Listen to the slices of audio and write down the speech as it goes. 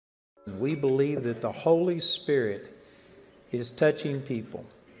We believe that the Holy Spirit is touching people.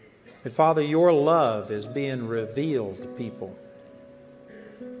 That, Father, your love is being revealed to people.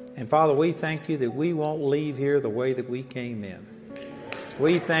 And, Father, we thank you that we won't leave here the way that we came in.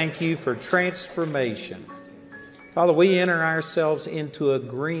 We thank you for transformation. Father, we enter ourselves into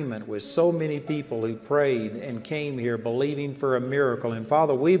agreement with so many people who prayed and came here believing for a miracle. And,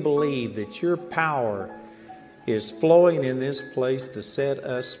 Father, we believe that your power is flowing in this place to set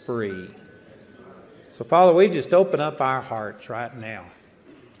us free. So, Father, we just open up our hearts right now.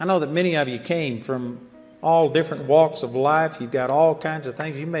 I know that many of you came from all different walks of life. You've got all kinds of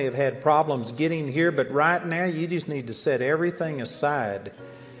things. You may have had problems getting here, but right now you just need to set everything aside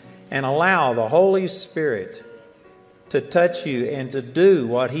and allow the Holy Spirit to touch you and to do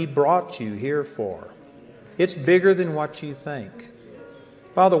what He brought you here for. It's bigger than what you think.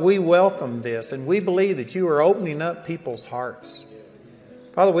 Father, we welcome this, and we believe that you are opening up people's hearts.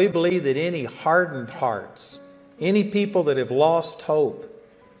 Father, we believe that any hardened hearts, any people that have lost hope,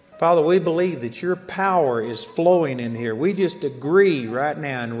 Father, we believe that your power is flowing in here. We just agree right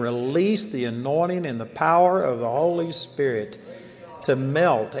now and release the anointing and the power of the Holy Spirit to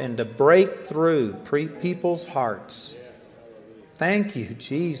melt and to break through people's hearts. Thank you,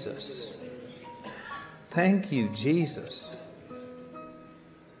 Jesus. Thank you, Jesus.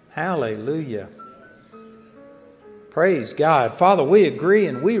 Hallelujah. Praise God. Father, we agree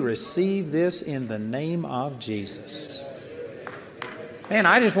and we receive this in the name of Jesus. Man,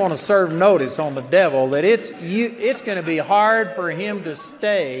 I just want to serve notice on the devil that it's going to be hard for him to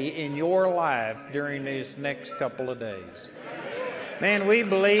stay in your life during these next couple of days. Man, we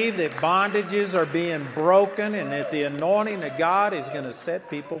believe that bondages are being broken and that the anointing of God is going to set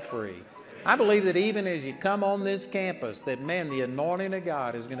people free. I believe that even as you come on this campus, that, man, the anointing of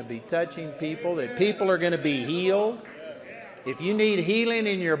God is going to be touching people, that people are going to be healed. If you need healing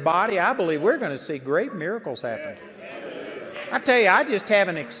in your body, I believe we're going to see great miracles happen. I tell you, I just have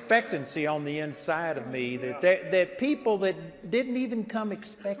an expectancy on the inside of me that people that didn't even come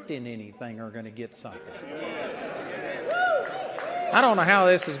expecting anything are going to get something. I don't know how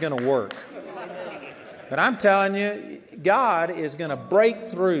this is going to work, but I'm telling you, God is going to break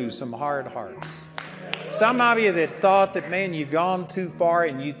through some hard hearts. Some of you that thought that, man, you've gone too far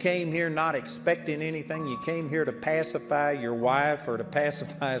and you came here not expecting anything. You came here to pacify your wife or to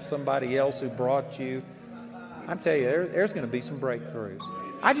pacify somebody else who brought you. I tell you, there's going to be some breakthroughs.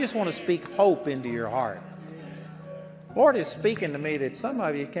 I just want to speak hope into your heart. Lord is speaking to me that some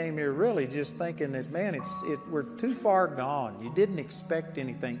of you came here really just thinking that, man, we're too far gone. You didn't expect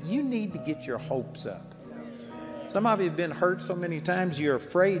anything. You need to get your hopes up. Some of you have been hurt so many times you're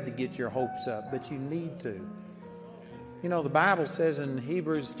afraid to get your hopes up, but you need to. You know, the Bible says in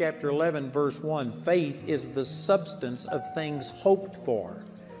Hebrews chapter 11, verse 1, faith is the substance of things hoped for,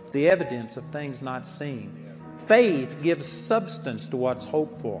 the evidence of things not seen. Faith gives substance to what's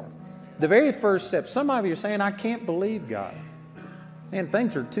hoped for. The very first step, some of you are saying, I can't believe God. Man,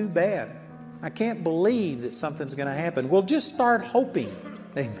 things are too bad. I can't believe that something's going to happen. Well, just start hoping.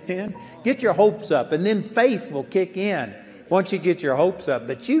 Amen. Get your hopes up, and then faith will kick in once you get your hopes up.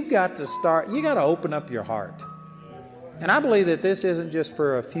 But you've got to start, you got to open up your heart. And I believe that this isn't just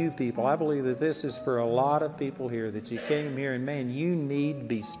for a few people. I believe that this is for a lot of people here, that you came here and, man, you need to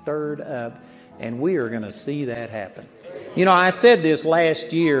be stirred up, and we are going to see that happen. You know, I said this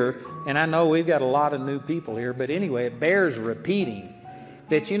last year, and I know we've got a lot of new people here, but anyway, it bears repeating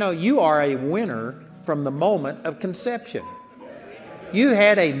that, you know, you are a winner from the moment of conception. You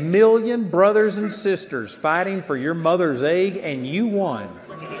had 1 million brothers and sisters fighting for your mother's egg, and you won.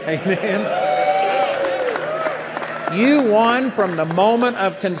 Amen. You won from the moment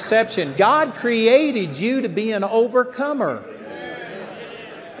of conception. God created you to be an overcomer.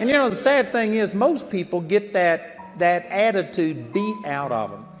 And you know, the sad thing is most people get that attitude beat out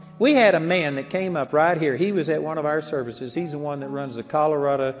of them. We had a man that came up right here. He was at one of our services. He's the one that runs the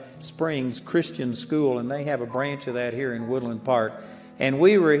Colorado Springs Christian School, and they have a branch of that here in Woodland Park. And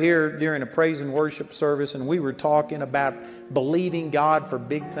we were here during a praise and worship service, and we were talking about believing God for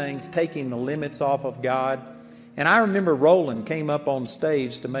big things, taking the limits off of God. And I remember Roland came up on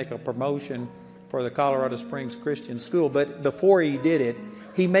stage to make a promotion for the Colorado Springs Christian School. But before he did it,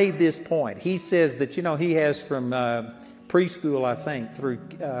 he made this point. He says that, you know, he has from preschool, I think, through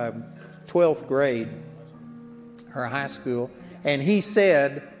 12th grade or high school. And he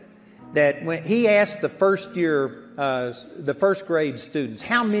said that when he asked the first grade students,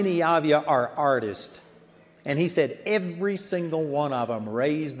 how many of you are artists? And he said every single one of them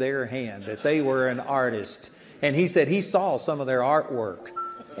raised their hand that they were an artist. And he said he saw some of their artwork,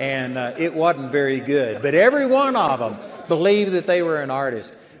 and it wasn't very good. But every one of them believed that they were an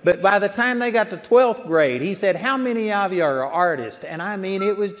artist. But by the time they got to 12th grade, he said, how many of you are artists? And I mean,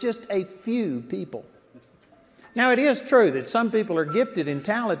 it was just a few people. Now, it is true that some people are gifted and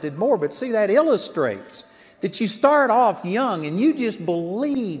talented more, but see, that illustrates that you start off young and you just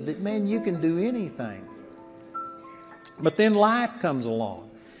believe that, man, you can do anything. But then life comes along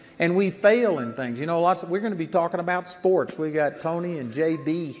and we fail in things. You know, we're going to be talking about sports. We got Tony and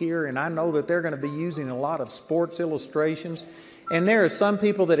JB here, and I know that they're going to be using a lot of sports illustrations. And there are some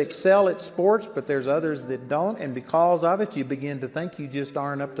people that excel at sports, but there's others that don't. And because of it, you begin to think you just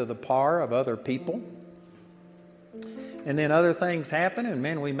aren't up to the par of other people. And then other things happen, and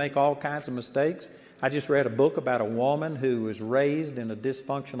man, we make all kinds of mistakes. I just read a book about a woman who was raised in a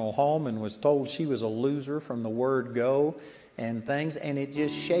dysfunctional home and was told she was a loser from the word go and things, and it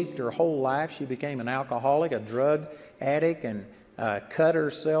just shaped her whole life. She became an alcoholic, a drug addict, and cut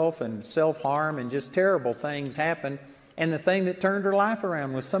herself and self-harm, and just terrible things happened. And the thing that turned her life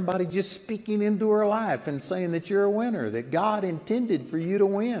around was somebody just speaking into her life and saying that you're a winner, that God intended for you to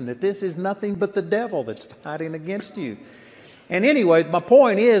win, that this is nothing but the devil that's fighting against you. And anyway, my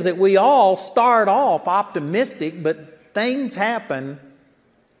point is that we all start off optimistic, but things happen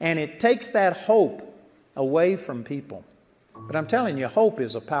and it takes that hope away from people. But I'm telling you, hope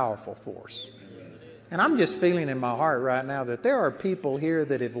is a powerful force. And I'm just feeling in my heart right now that there are people here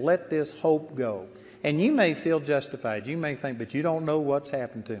that have let this hope go. And you may feel justified. You may think, but you don't know what's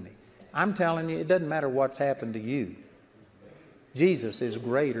happened to me. I'm telling you, it doesn't matter what's happened to you. Jesus is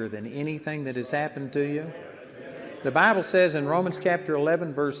greater than anything that has happened to you. The Bible says in Romans chapter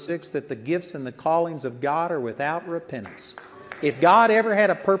 11, verse 6, that the gifts and the callings of God are without repentance. If God ever had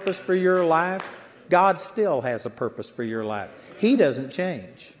a purpose for your life, God still has a purpose for your life. He doesn't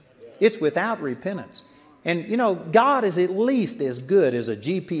change. It's without repentance. And you know, God is at least as good as a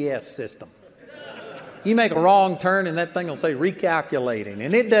GPS system. You make a wrong turn and that thing will say recalculating.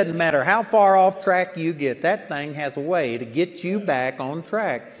 And it doesn't matter how far off track you get, that thing has a way to get you back on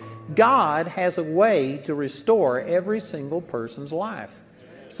track. God has a way to restore every single person's life.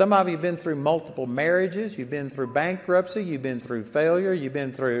 Some of you have been through multiple marriages, you've been through bankruptcy, you've been through failure, you've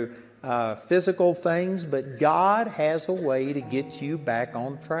been through physical things, but God has a way to get you back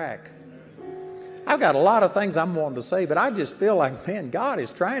on track. I've got a lot of things I'm wanting to say, but I just feel like, man, God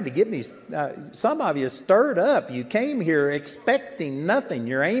is trying to get me, some of you stirred up. You came here expecting nothing.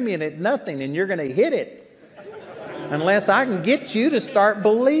 You're aiming at nothing, and you're going to hit it. Unless I can get you to start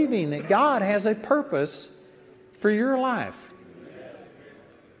believing that God has a purpose for your life.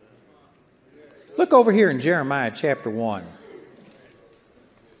 Look over here in Jeremiah chapter 1.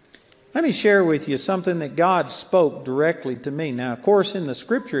 Let me share with you something that God spoke directly to me. Now, of course, in the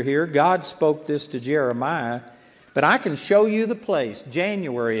scripture here, God spoke this to Jeremiah, but I can show you the place.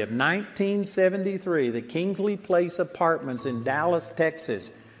 January of 1973, the Kingsley Place Apartments in Dallas,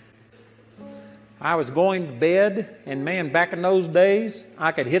 Texas. I was going to bed, and man, back in those days,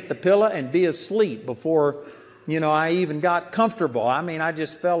 I could hit the pillow and be asleep before, I even got comfortable. I mean, I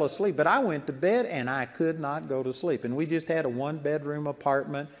just fell asleep. But I went to bed, and I could not go to sleep. And we just had a one-bedroom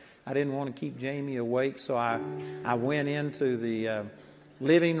apartment. I didn't want to keep Jamie awake, so I went into the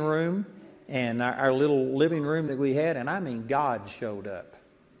living room, and our little living room that we had, and I mean, God showed up.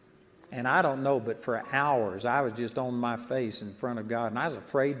 And I don't know, but for hours, I was just on my face in front of God, and I was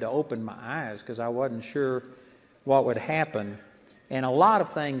afraid to open my eyes because I wasn't sure what would happen. And a lot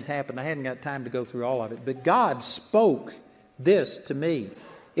of things happened. I hadn't got time to go through all of it, but God spoke this to me.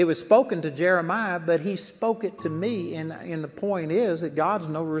 It was spoken to Jeremiah, but he spoke it to me, and the point is that God's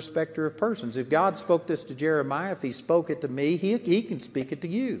no respecter of persons. If God spoke this to Jeremiah, if he spoke it to me, he can speak it to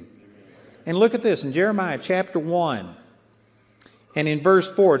you. And look at this in Jeremiah chapter 1. And in verse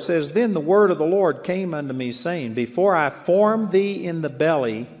 4 it says, Then the word of the Lord came unto me, saying, Before I formed thee in the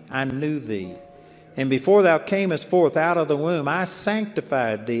belly, I knew thee. And before thou camest forth out of the womb, I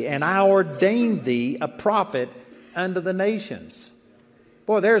sanctified thee, and I ordained thee a prophet unto the nations.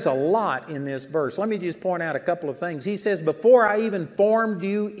 Boy, there's a lot in this verse. Let me just point out a couple of things. He says, before I even formed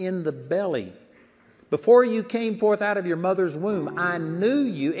you in the belly, before you came forth out of your mother's womb, I knew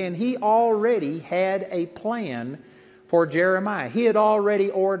you, and he already had a plan for Jeremiah. He had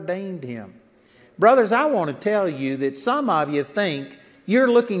already ordained him. Brothers, I want to tell you that some of you think you're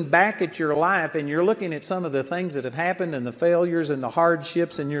looking back at your life and you're looking at some of the things that have happened and the failures and the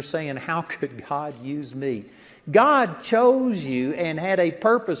hardships, and you're saying, how could God use me? God chose you and had a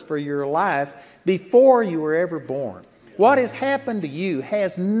purpose for your life before you were ever born. What has happened to you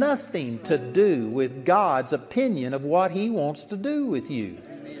has nothing to do with God's opinion of what He wants to do with you.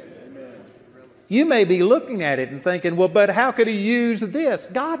 You may be looking at it and thinking, well, but how could He use this?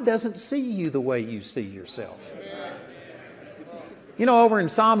 God doesn't see you the way you see yourself. You know, over in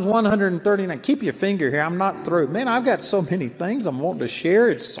Psalms 139, keep your finger here, I'm not through. Man, I've got so many things I'm wanting to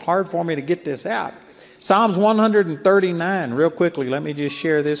share, it's hard for me to get this out. Psalms 139, real quickly, let me just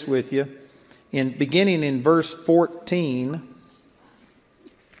share this with you. Beginning in verse 14.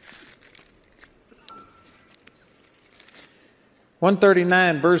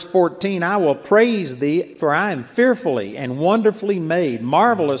 Verse 14, I will praise thee, for I am fearfully and wonderfully made.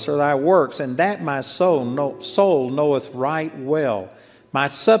 Marvelous are thy works, and that my soul knoweth right well. My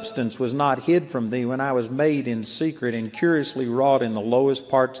substance was not hid from thee when I was made in secret and curiously wrought in the lowest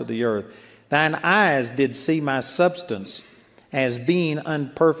parts of the earth. Thine eyes did see my substance as being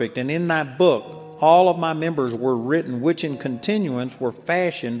unperfect, and in thy book all of my members were written, which in continuance were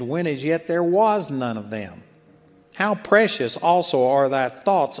fashioned, when as yet there was none of them. How precious also are thy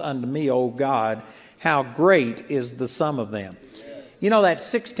thoughts unto me, O God! How great is the sum of them. You know, that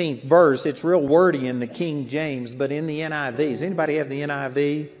 16th verse, it's real wordy in the King James, but in the NIV. Does anybody have the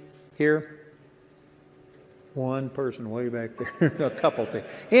NIV here? One person way back there. A couple things.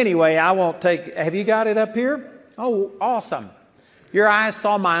 Anyway, I won't take... Have you got it up here? Oh, awesome. Your eyes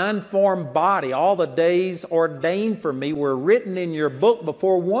saw my unformed body. All the days ordained for me were written in your book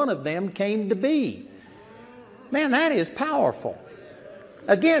before one of them came to be. Man, that is powerful.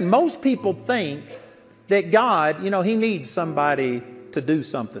 Again, most people think that God, you know, He needs somebody to do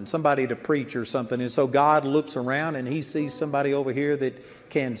something, somebody to preach or something. And so God looks around and He sees somebody over here that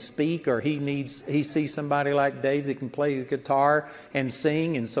can speak, or He sees somebody like Dave that can play the guitar and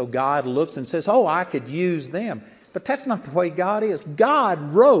sing. And so God looks and says, oh, I could use them. But that's not the way God is.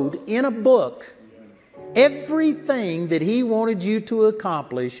 God wrote in a book everything that He wanted you to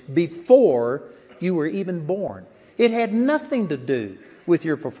accomplish before you were even born. It had nothing to do with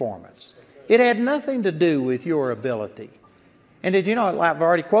your performance. It had nothing to do with your ability. And did you know, I've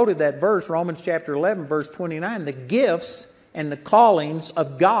already quoted that verse, Romans chapter 11, verse 29, the gifts and the callings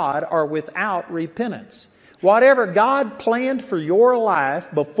of God are without repentance. Whatever God planned for your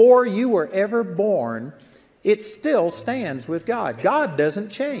life before you were ever born, it still stands with God. God doesn't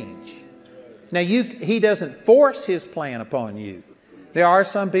change. Now, He doesn't force His plan upon you. There are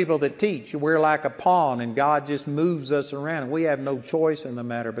some people that teach we're like a pawn and God just moves us around and we have no choice in the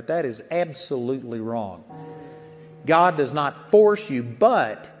matter, but that is absolutely wrong. God does not force you,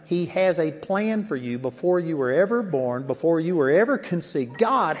 but He has a plan for you before you were ever born, before you were ever conceived.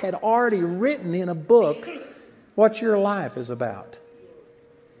 God had already written in a book what your life is about.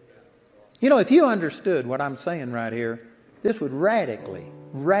 You know, if you understood what I'm saying right here, this would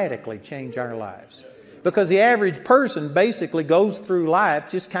radically change our lives. Because the average person basically goes through life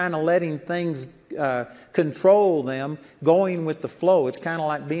just kind of letting things control them, going with the flow. It's kind of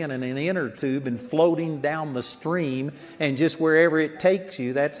like being in an inner tube and floating down the stream, and just wherever it takes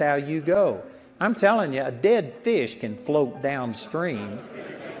you, that's how you go. I'm telling you, a dead fish can float downstream.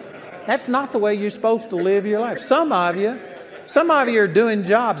 That's not the way you're supposed to live your life. Some of you are doing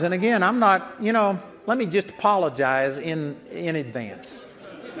jobs, and again, I'm not, you know, let me just apologize in advance.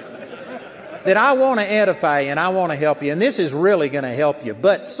 That I want to edify you and I want to help you, and this is really going to help you,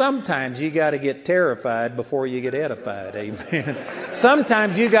 but sometimes you got to get terrified before you get edified, amen.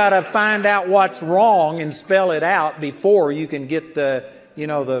 Sometimes you got to find out what's wrong and spell it out before you can get the, you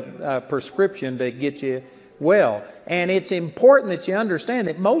know, the prescription to get you well. And it's important that you understand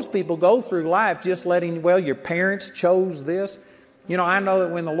that most people go through life just letting, well, your parents chose this. You know, I know that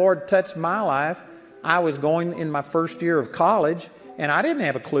when the Lord touched my life, I was going in my first year of college, and I didn't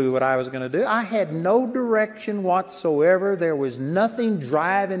have a clue what I was going to do. I had no direction whatsoever. There was nothing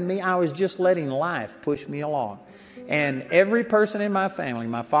driving me. I was just letting life push me along. And every person in my family,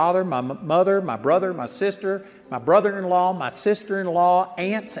 my father, my mother, my brother, my sister, my brother-in-law, my sister-in-law,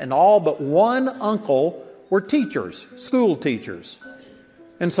 aunts, and all but one uncle were teachers, school teachers.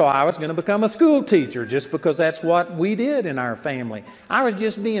 And so I was going to become a school teacher just because that's what we did in our family. I was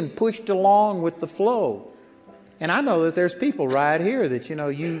just being pushed along with the flow. And I know that there's people right here that, you know,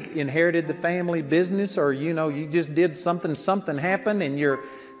 you inherited the family business, or, you know, you just did something happened and you're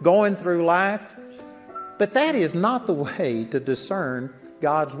going through life. But that is not the way to discern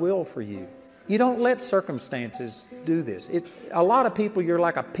God's will for you. You don't let circumstances do this. A lot of people, you're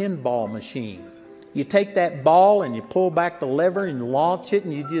like a pinball machine. You take that ball and you pull back the lever and you launch it,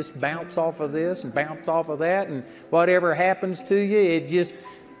 and you just bounce off of this and bounce off of that, and whatever happens to you, it just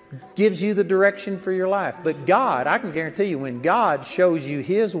gives you the direction for your life. But God, I can guarantee you, when God shows you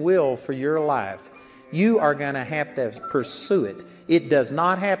His will for your life, you are going to have to pursue it. It does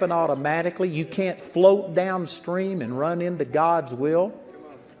not happen automatically. You can't float downstream and run into God's will.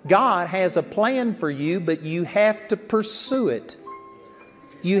 God has a plan for you, but you have to pursue it.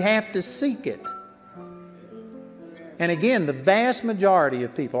 You have to seek it. And again, the vast majority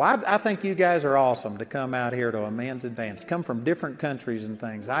of people, I think you guys are awesome to come out here to a Men's Advance, come from different countries and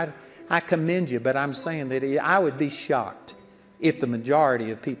things. I commend you, but I'm saying that I would be shocked if the majority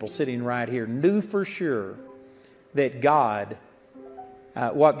of people sitting right here knew for sure that God,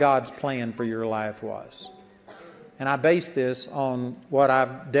 what God's plan for your life was. And I base this on what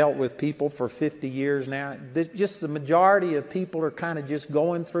I've dealt with people for 50 years now. Just the majority of people are kind of just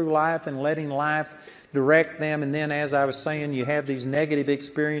going through life and letting life direct them. And then, as I was saying, you have these negative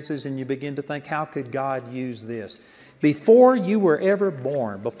experiences and you begin to think, how could God use this? Before you were ever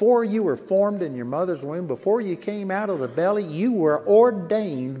born, before you were formed in your mother's womb, before you came out of the belly, you were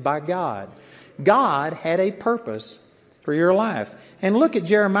ordained by God. God had a purpose for your life. And look at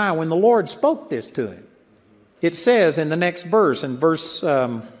Jeremiah when the Lord spoke this to him. It says in the next verse, in verse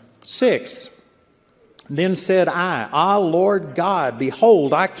 6, then said I, Ah, Lord God,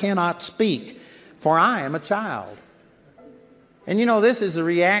 behold, I cannot speak, for I am a child. And you know, this is a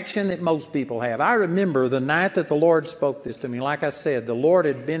reaction that most people have. I remember the night that the Lord spoke this to me. Like I said, the Lord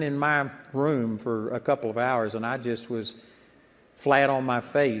had been in my room for a couple of hours, and I just was flat on my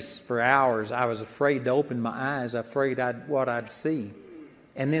face for hours. I was afraid to open my eyes, afraid what I'd see.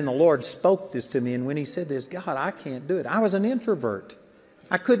 And then the Lord spoke this to me, and when He said this, God, I can't do it. I was an introvert.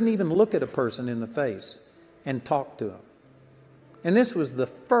 I couldn't even look at a person in the face and talk to them. And this was the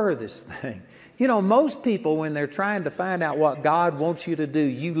furthest thing. You know, most people, when they're trying to find out what God wants you to do,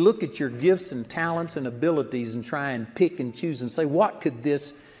 you look at your gifts and talents and abilities and try and pick and choose and say, what could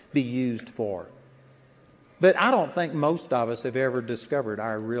this be used for? But I don't think most of us have ever discovered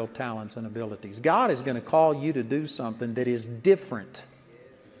our real talents and abilities. God is going to call you to do something that is different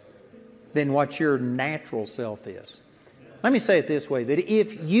than what your natural self is. Let me say it this way, that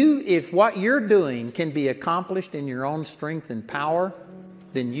if what you're doing can be accomplished in your own strength and power,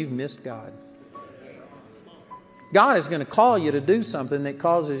 then you've missed God. God is going to call you to do something that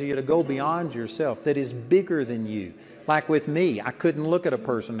causes you to go beyond yourself, that is bigger than you. Like with me, I couldn't look at a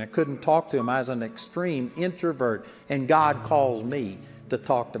person, I couldn't talk to him. I was an extreme introvert, and God calls me to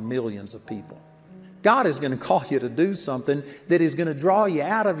talk to millions of people. God is going to call you to do something that is going to draw you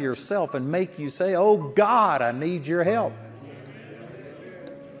out of yourself and make you say, oh God, I need your help.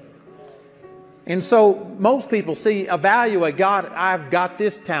 And so most people evaluate, God, I've got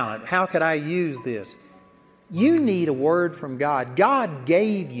this talent. How could I use this? You need a word from God. God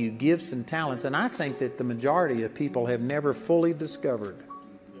gave you gifts and talents, and I think that the majority of people have never fully discovered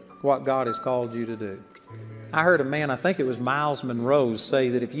what God has called you to do. I heard a man, I think it was Miles Monroe, say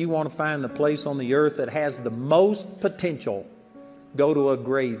that if you want to find the place on the earth that has the most potential, go to a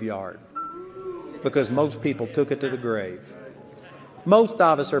graveyard, because most people took it to the grave. Most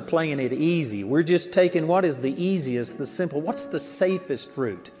of us are playing it easy. We're just taking what is the easiest, the simple. What's the safest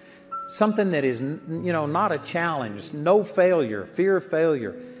route? Something that is, not a challenge, no failure, fear of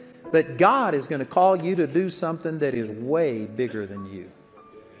failure. But God is going to call you to do something that is way bigger than you.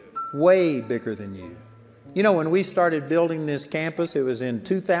 Way bigger than you. You know, when we started building this campus, it was in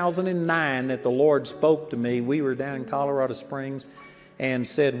 2009 that the Lord spoke to me. We were down in Colorado Springs and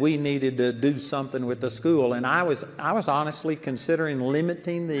said we needed to do something with the school. And I was honestly considering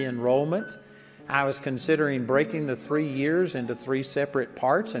limiting the enrollment. I was considering breaking the 3 years into 3 separate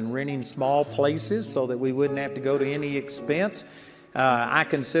parts and renting small places so that we wouldn't have to go to any expense. I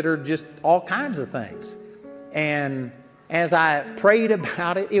considered just all kinds of things. And as I prayed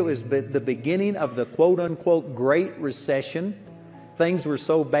about it, it was the beginning of the quote-unquote Great Recession. Things were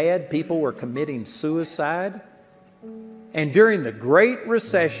so bad, people were committing suicide. And during the Great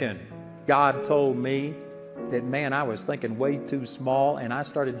Recession, God told me that, man, I was thinking way too small, and I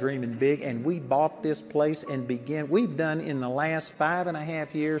started dreaming big, and we bought this place and we've done in the last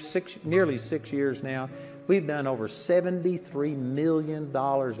 5.5 years, nearly 6 years now, we've done over $73 million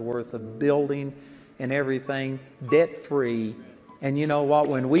worth of building and everything, debt-free. And you know what?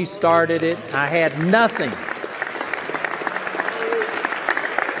 When we started it, I had nothing.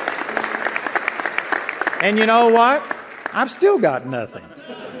 And you know what? I've still got nothing.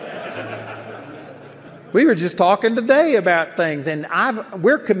 We were just talking today about things, and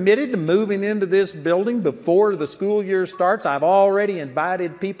we're committed to moving into this building before the school year starts. I've already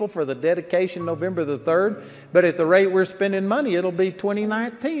invited people for the dedication November the 3rd, but at the rate we're spending money, it'll be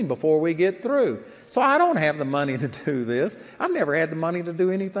 2019 before we get through. So I don't have the money to do this. I've never had the money to do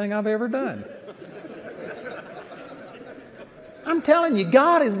anything I've ever done. I'm telling you,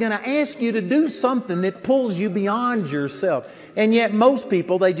 God is going to ask you to do something that pulls you beyond yourself. And yet most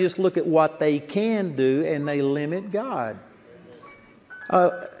people, they just look at what they can do and they limit God.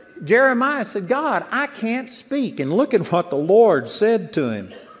 Jeremiah said, God, I can't speak. And look at what the Lord said to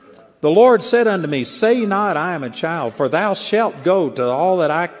him. The Lord said unto me, Say not, I am a child, for thou shalt go to all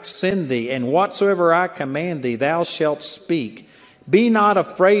that I send thee, and whatsoever I command thee, thou shalt speak. Be not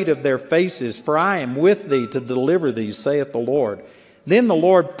afraid of their faces, for I am with thee to deliver thee, saith the Lord. Then the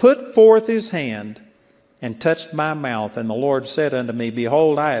Lord put forth his hand and touched my mouth. And the Lord said unto me,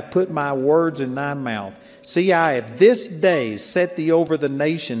 Behold, I have put my words in thy mouth. See, I have this day set thee over the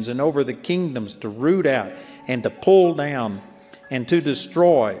nations and over the kingdoms, to root out and to pull down and to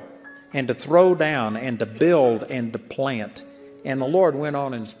destroy and to throw down and to build and to plant. And the Lord went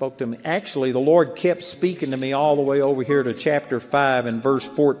on and spoke to me. Actually, the Lord kept speaking to me all the way over here to chapter 5 and verse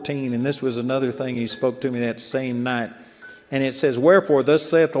 14. And this was another thing he spoke to me that same night. And it says, Wherefore, thus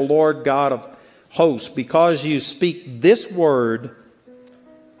saith the Lord God of hosts, because you speak this word,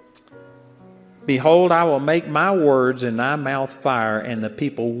 behold, I will make my words in thy mouth fire, and the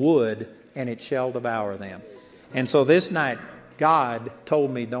people wood, and it shall devour them. And so this night, God told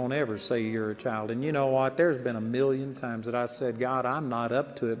me, don't ever say you're a child. And you know what? There's been a million times that I said, God, I'm not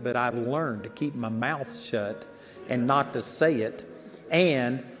up to it, but I've learned to keep my mouth shut and not to say it.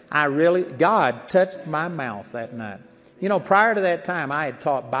 And God touched my mouth that night. You know, prior to that time, I had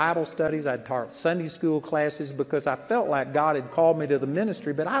taught Bible studies, I'd taught Sunday school classes, because I felt like God had called me to the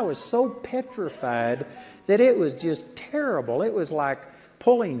ministry, but I was so petrified that it was just terrible. It was like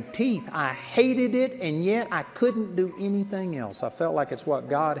pulling teeth. I hated it, and yet I couldn't do anything else. I felt like it's what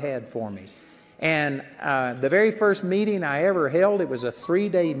God had for me. And the very first meeting I ever held, it was a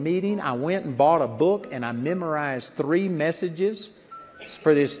 3-day meeting. I went and bought a book, and I memorized 3 messages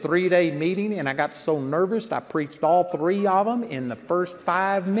for this 3-day meeting, and I got so nervous I preached all 3 of them in the first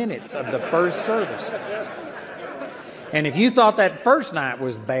 5 minutes of the first service. And if you thought that first night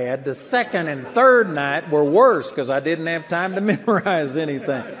was bad, the second and third night were worse, because I didn't have time to memorize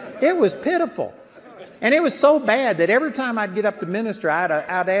anything. It was pitiful. And it was so bad that every time I'd get up to minister, I'd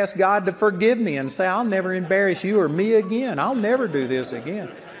ask God to forgive me and say, I'll never embarrass you or me again. I'll never do this again.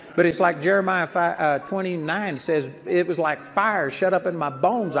 But it's like Jeremiah 29 says, it was like fire shut up in my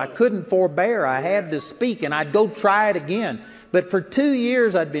bones. I couldn't forbear. I had to speak, and I'd go try it again. But for 2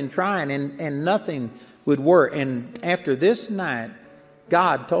 years I'd been trying, and nothing would work. And after this night,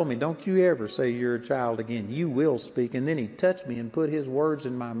 God told me, don't you ever say you're a child again. You will speak. And then he touched me and put his words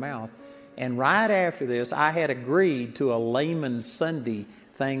in my mouth. And right after this, I had agreed to a layman Sunday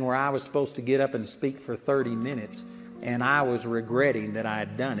thing where I was supposed to get up and speak for 30 minutes. And I was regretting that I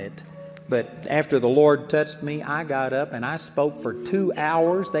had done it. But after the Lord touched me, I got up and I spoke for 2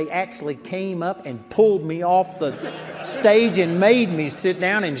 hours. They actually came up and pulled me off the stage and made me sit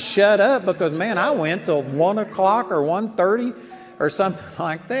down and shut up, because, man, I went till 1 o'clock or 1:30 or something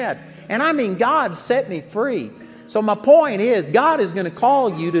like that. And I mean, God set me free. So my point is, God is going to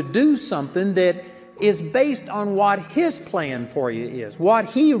call you to do something that is based on what his plan for you is, what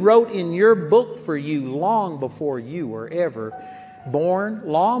he wrote in your book for you long before you were ever born,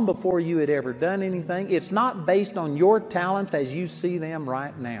 long before you had ever done anything. It's not based on your talents as you see them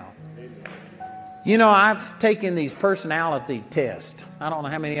right now. You know, I've taken these personality tests. I don't know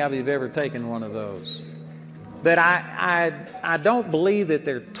how many of you have ever taken one of those. But I don't believe that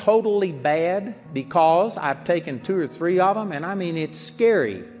they're totally bad, because I've taken 2 or 3 of them, and I mean, it's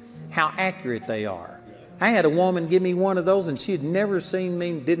scary how accurate they are. I had a woman give me one of those, and she had never seen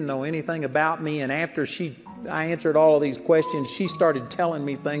me, didn't know anything about me, and after I answered all of these questions, she started telling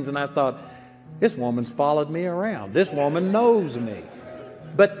me things, and I thought, this woman's followed me around. This woman knows me.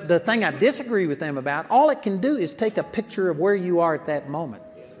 But the thing I disagree with them about, all it can do is take a picture of where you are at that moment.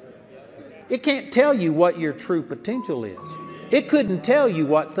 It can't tell you what your true potential is. It couldn't tell you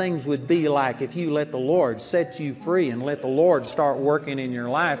what things would be like if you let the Lord set you free and let the Lord start working in your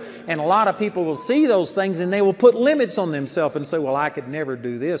life. And a lot of people will see those things and they will put limits on themselves and say, well, I could never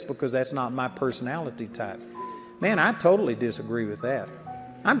do this because that's not my personality type. Man, I totally disagree with that.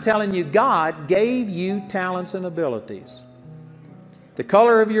 I'm telling you, God gave you talents and abilities. The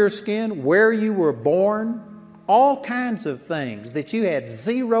color of your skin, where you were born, all kinds of things that you had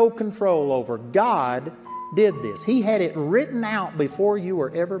zero control over. God did this. He had it written out before you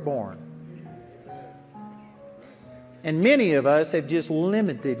were ever born. And many of us have just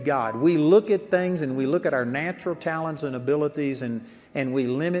limited God. We look at things and we look at our natural talents and abilities and we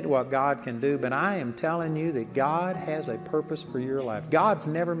limit what God can do. But I am telling you that God has a purpose for your life. God's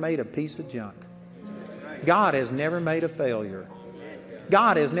never made a piece of junk. God has never made a failure.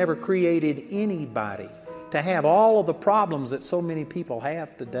 God has never created anybody to have all of the problems that so many people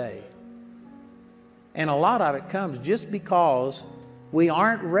have today. And a lot of it comes just because we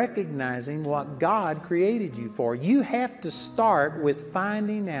aren't recognizing what God created you for. You have to start with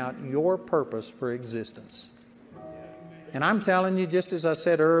finding out your purpose for existence. And I'm telling you, just as I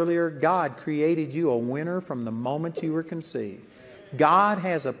said earlier, God created you a winner from the moment you were conceived. God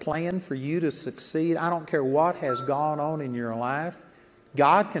has a plan for you to succeed. I don't care what has gone on in your life.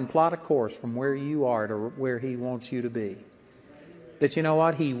 God can plot a course from where you are to where He wants you to be. But you know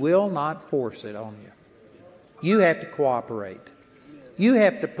what? He will not force it on you. You have to cooperate. You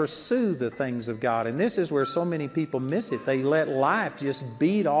have to pursue the things of God. And this is where so many people miss it. They let life just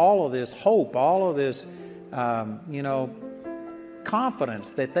beat all of this hope, all of this,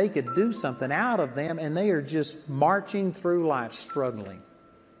 confidence that they could do something out of them, and they are just marching through life struggling.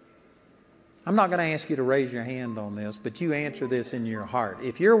 I'm not going to ask you to raise your hand on this, but you answer this in your heart.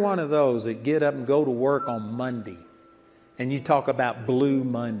 If you're one of those that get up and go to work on Monday, and you talk about Blue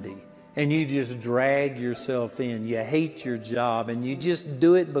Monday, and you just drag yourself in, you hate your job, and you just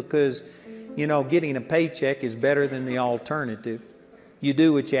do it because, getting a paycheck is better than the alternative. You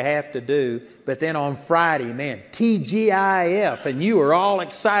do what you have to do, but then on Friday, man, TGIF, and you are all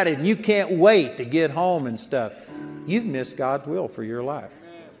excited and you can't wait to get home and stuff. You've missed God's will for your life.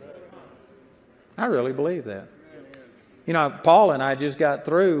 I really believe that. Paul and I just got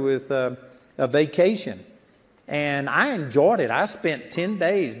through with a vacation, and I enjoyed it. I spent 10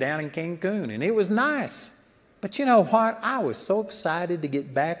 days down in Cancun, and it was nice. But you know what? I was so excited to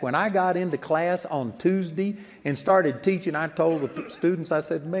get back. When I got into class on Tuesday and started teaching, I told the students, I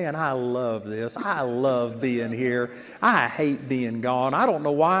said, man, I love this. I love being here. I hate being gone. I don't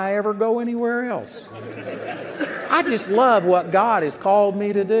know why I ever go anywhere else. I just love what God has called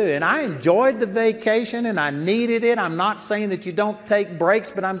me to do. And I enjoyed the vacation, and I needed it. I'm not saying that you don't take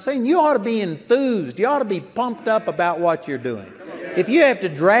breaks, but I'm saying you ought to be enthused. You ought to be pumped up about what you're doing. If you have to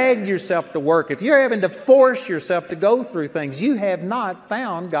drag yourself to work, if you're having to force yourself to go through things, you have not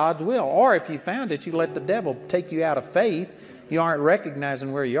found God's will. Or if you found it, you let the devil take you out of faith. You aren't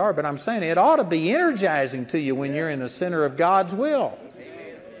recognizing where you are. But I'm saying it ought to be energizing to you when you're in the center of God's will.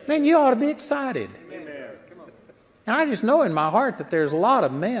 Man, you ought to be excited. And I just know in my heart that there's a lot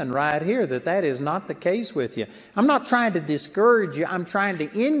of men right here that is not the case with you. I'm not trying to discourage you. I'm trying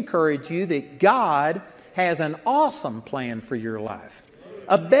to encourage you that God has an awesome plan for your life,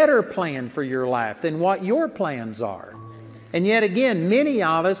 a better plan for your life than what your plans are. And yet again, many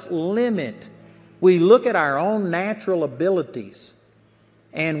of us limit. We look at our own natural abilities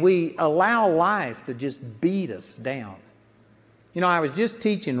and we allow life to just beat us down. I was just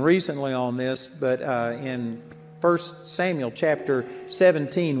teaching recently on this, but in 1 Samuel chapter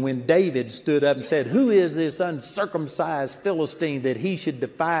 17, when David stood up and said, "Who is this uncircumcised Philistine that he should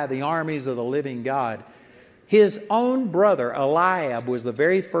defy the armies of the living God?" His own brother Eliab was the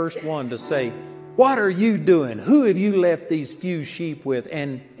very first one to say, "What are you doing? Who have you left these few sheep with?"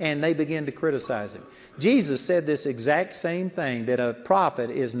 And they began to criticize him. Jesus said this exact same thing, that a prophet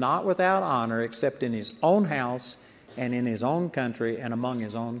is not without honor except in his own house and in his own country and among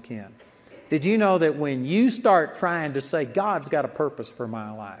his own kin. Did you know that when you start trying to say, God's got a purpose for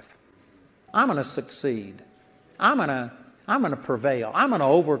my life, I'm going to succeed, I'm going to prevail, I'm going to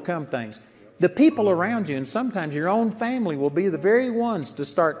overcome things, the people around you, and sometimes your own family, will be the very ones to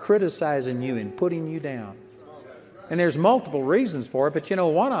start criticizing you and putting you down. And there's multiple reasons for it, but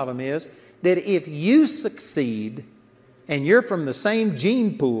one of them is that if you succeed and you're from the same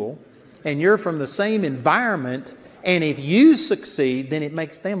gene pool and you're from the same environment, and if you succeed, then it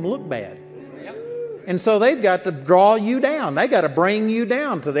makes them look bad. And so they've got to draw you down. They've got to bring you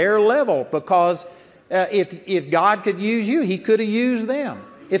down to their level, because if God could use you, He could have used them.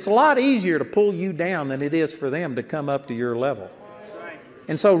 It's a lot easier to pull you down than it is for them to come up to your level.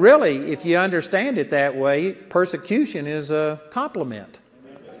 And so really, if you understand it that way, persecution is a compliment.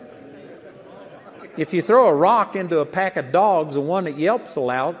 If you throw a rock into a pack of dogs, the one that yelps the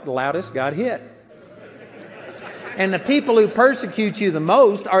loudest got hit. And the people who persecute you the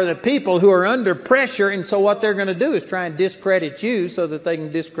most are the people who are under pressure, and so what they're going to do is try and discredit you so that they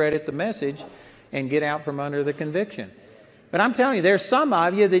can discredit the message and get out from under the conviction. But I'm telling you, there's some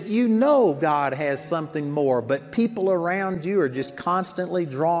of you that God has something more, but people around you are just constantly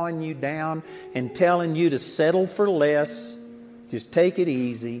drawing you down and telling you to settle for less, just take it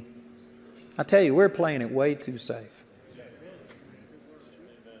easy. I tell you, we're playing it way too safe.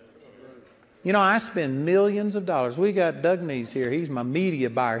 I spend millions of dollars. We got Doug Neese here. He's my media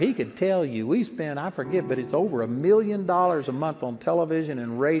buyer. He could tell you, we spend, I forget, but it's over $1 million a month on television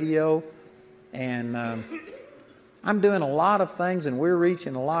and radio. And I'm doing a lot of things, and we're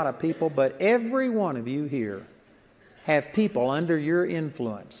reaching a lot of people. But every one of you here have people under your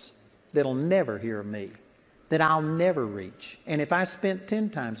influence that'll never hear me, that I'll never reach. And if I spent 10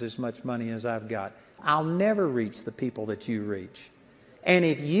 times as much money as I've got, I'll never reach the people that you reach. And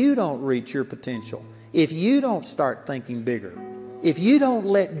if you don't reach your potential, If you don't start thinking bigger, if you don't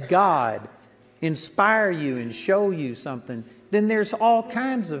let God inspire you and show you something, then there's all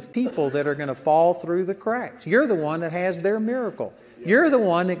kinds of people that are going to fall through the cracks. You're the one that has their miracle. You're the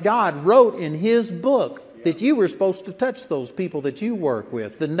one that God wrote in His book that you were supposed to touch those people that you work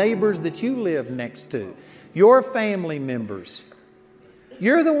with, the neighbors that you live next to, your family members.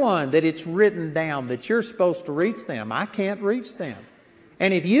 You're the one that it's written down that you're supposed to reach them. I can't reach them.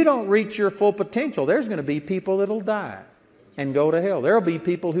 And if you don't reach your full potential, there's going to be people that'll die and go to hell. There'll be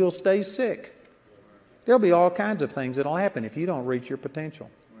people who'll stay sick. There'll be all kinds of things that'll happen if you don't reach your potential.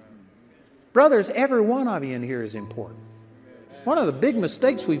 Brothers, every one of you in here is important. One of the big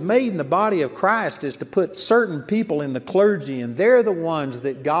mistakes we've made in the body of Christ is to put certain people in the clergy, and they're the ones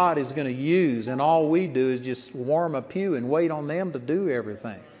that God is going to use, and all we do is just warm a pew and wait on them to do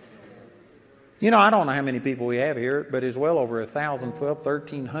everything. You know, I don't know how many people we have here, but it's well over 1,000, 12,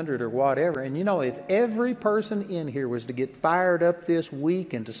 1,300 or whatever. And you know, if every person in here was to get fired up this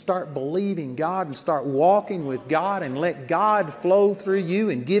week and to start believing God and start walking with God and let God flow through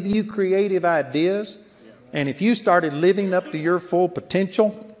you and give you creative ideas, and if you started living up to your full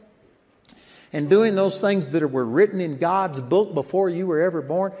potential and doing those things that were written in God's book before you were ever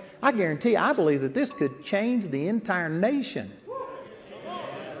born, I guarantee you, I believe that this could change the entire nation.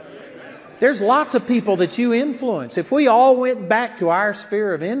 There's lots of people that you influence. If we all went back to our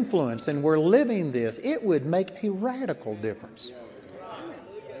sphere of influence and we're living this, it would make a radical difference.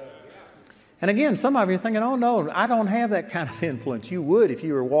 And again, some of you are thinking, oh no, I don't have that kind of influence. You would if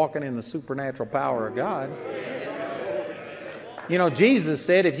you were walking in the supernatural power of God. You know, Jesus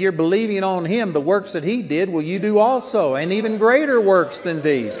said, if you're believing on Him, the works that He did, will you do also, and even greater works than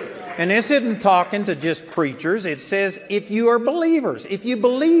these. And this isn't talking to just preachers. It says if you are believers, if you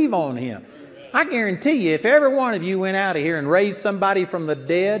believe on Him. I guarantee you, if every one of you went out of here and raised somebody from the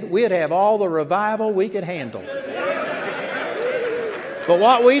dead, we'd have all the revival we could handle. But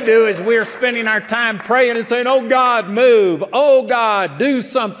what we do is we're spending our time praying and saying, oh God, move. Oh God, do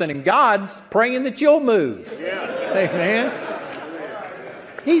something. And God's praying that you'll move. Yeah. Amen.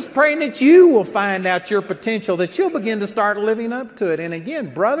 He's praying that you will find out your potential, that you'll begin to start living up to it. And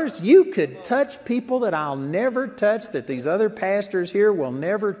again, brothers, you could touch people that I'll never touch, that these other pastors here will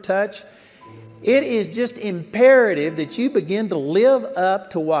never touch. It is just imperative that you begin to live up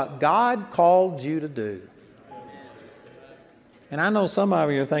to what God called you to do. And I know some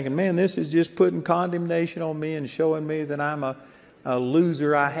of you are thinking, man, this is just putting condemnation on me and showing me that I'm a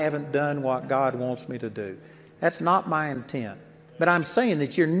loser. I haven't done what God wants me to do. That's not my intent. But I'm saying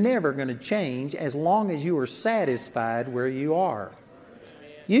that you're never going to change as long as you are satisfied where you are.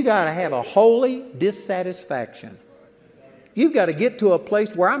 You got to have a holy dissatisfaction. You've got to get to a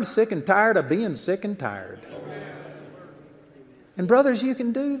place where I'm sick and tired of being sick and tired. And brothers, you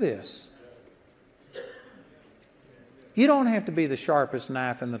can do this. You don't have to be the sharpest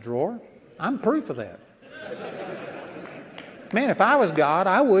knife in the drawer. I'm proof of that. Man, if I was God,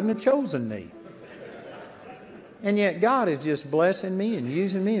 I wouldn't have chosen me. And yet God is just blessing me and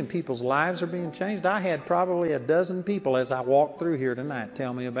using me, and people's lives are being changed. I had probably a dozen people as I walked through here tonight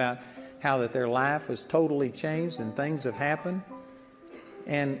tell me about how that their life was totally changed and things have happened.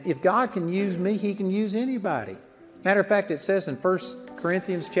 And if God can use me, He can use anybody. Matter of fact, it says in 1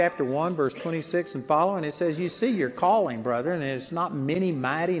 Corinthians chapter 1, verse 26 and following, it says, you see your calling, brother, and it's not many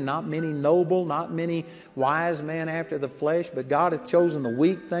mighty, not many noble, not many wise men after the flesh, but God hath chosen the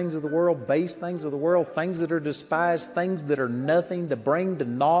weak things of the world, base things of the world, things that are despised, things that are nothing, to bring to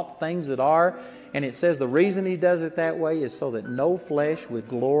naught things that are. And it says the reason He does it that way is so that no flesh would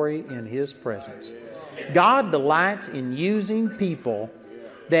glory in His presence. God delights in using people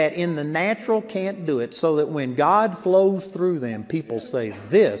that in the natural can't do it, so that when God flows through them, people say,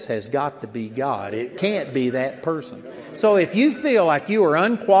 this has got to be God. It can't be that person. So if you feel like you are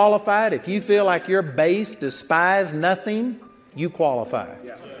unqualified, if you feel like you're base, despised, nothing, you qualify.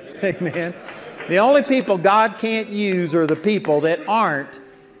 Yeah. Amen. The only people God can't use are the people that aren't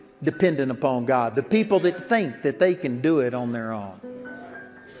dependent upon God, the people that think that they can do it on their own.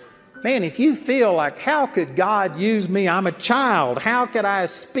 Man, if you feel like, how could God use me? I'm a child. How could I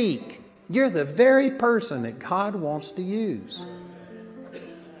speak? You're the very person that God wants to use.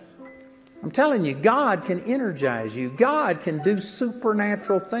 I'm telling you, God can energize you. God can do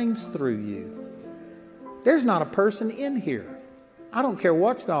supernatural things through you. There's not a person in here, I don't care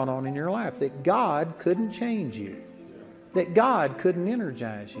what's going on in your life, that God couldn't change you, that God couldn't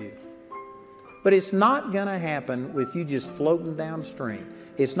energize you. But it's not going to happen with you just floating downstream.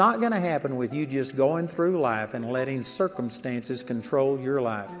 It's not going to happen with you just going through life and letting circumstances control your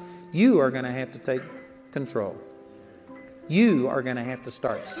life. You are going to have to take control. You are going to have to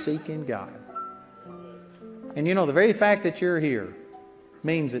start seeking God. And you know, the very fact that you're here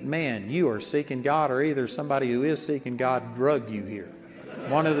means that, man, you are seeking God, or either somebody who is seeking God drugged you here.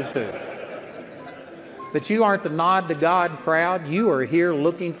 One of the two. But you aren't the nod to God crowd. You are here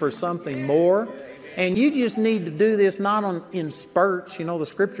looking for something more. And you just need to do this not in spurts. You know, the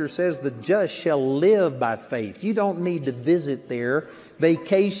Scripture says the just shall live by faith. You don't need to visit there,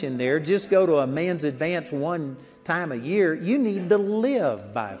 vacation there. Just go to a man's advance one time a year. You need to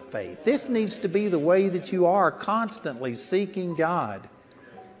live by faith. This needs to be the way that you are, constantly seeking God.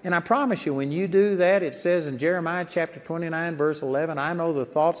 And I promise you, when you do that, it says in Jeremiah chapter 29, verse 11, I know the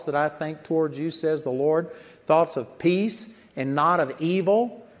thoughts that I think towards you, says the Lord, thoughts of peace and not of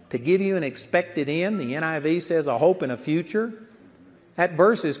evil, to give you an expected end. The NIV says a hope and a future. That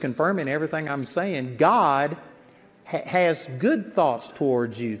verse is confirming everything I'm saying. God has good thoughts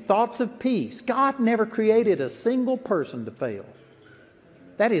towards you, thoughts of peace. God never created a single person to fail.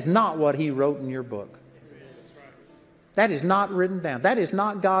 That is not what He wrote in your book. That is not written down. That is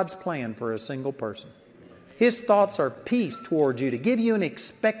not God's plan for a single person. His thoughts are peace towards you, to give you an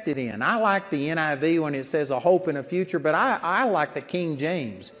expected end. I like the NIV when it says a hope and a future, but I like the King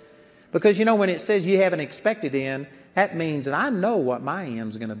James. Because you know, when it says you have an expected end, that means that I know what my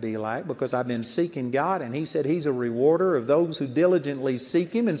end's going to be like, because I've been seeking God, and He said He's a rewarder of those who diligently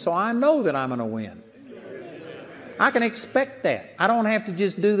seek Him, and so I know that I'm going to win. I can expect that. I don't have to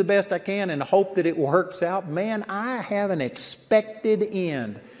just do the best I can and hope that it works out. Man, I have an expected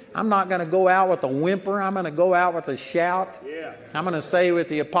end. I'm not going to go out with a whimper. I'm going to go out with a shout. Yeah. I'm going to say with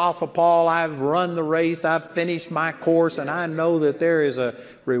the Apostle Paul, I've run the race, I've finished my course, and I know that there is a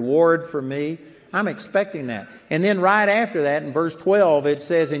reward for me. I'm expecting that. And then right after that, in verse 12, it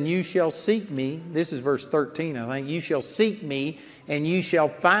says, and you shall seek me. This is verse 13, I think. You shall seek me, and you shall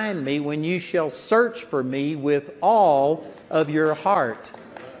find me when you shall search for me with all of your heart.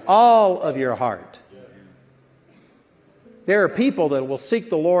 All of your heart. There are people that will seek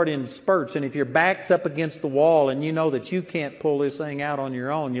the Lord in spurts, and if your back's up against the wall and you know that you can't pull this thing out on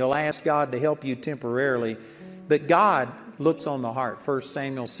your own, you'll ask God to help you temporarily. But God looks on the heart. 1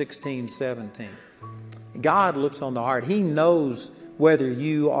 Samuel 16:17. God looks on the heart. He knows whether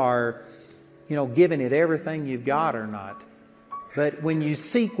you are, giving it everything you've got or not. But when you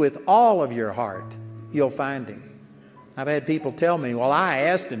seek with all of your heart, you'll find Him. I've had people tell me, well, I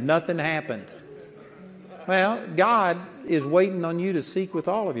asked and nothing happened. Well, God is waiting on you to seek with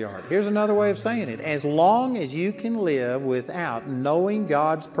all of your heart. Here's another way of saying it. As long as you can live without knowing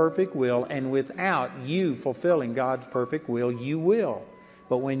God's perfect will and without you fulfilling God's perfect will, you will.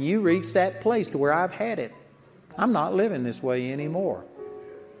 But when you reach that place to where I've had it, I'm not living this way anymore,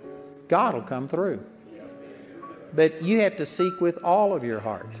 God will come through. But you have to seek with all of your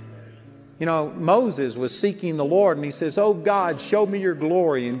heart. Moses was seeking the Lord, and he says, oh God, show me your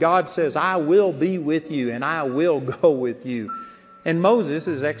glory. And God says, I will be with you, and I will go with you. And Moses,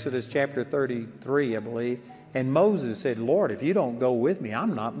 this is Exodus chapter 33, I believe. And Moses said, Lord, if you don't go with me,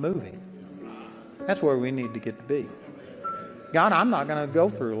 I'm not moving. That's where we need to get to be. God, I'm not going to go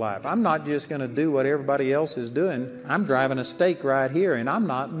through life. I'm not just going to do what everybody else is doing. I'm driving a stake right here, and I'm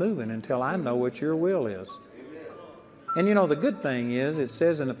not moving until I know what your will is. And the good thing is, it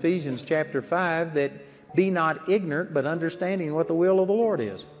says in Ephesians chapter 5 that be not ignorant, but understanding what the will of the Lord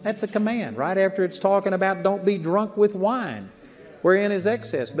is. That's a command. Right after it's talking about don't be drunk with wine, wherein is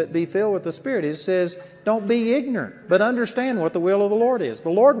excess, but be filled with the Spirit. It says don't be ignorant, but understand what the will of the Lord is. The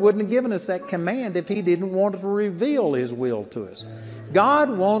Lord wouldn't have given us that command if He didn't want to reveal His will to us. God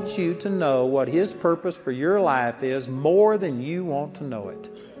wants you to know what His purpose for your life is more than you want to know it.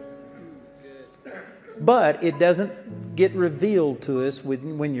 But it doesn't get revealed to us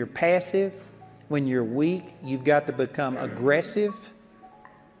when you're passive, when you're weak. You've got to become aggressive.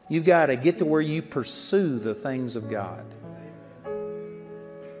 You've got to get to where you pursue the things of God.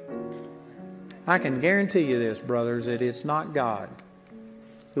 I can guarantee you this, brothers, that it's not God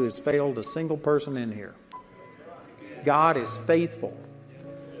who has failed a single person in here. God is faithful.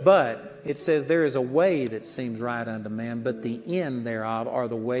 But it says there is a way that seems right unto man, but the end thereof are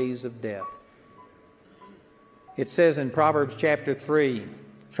the ways of death. It says in Proverbs chapter 3,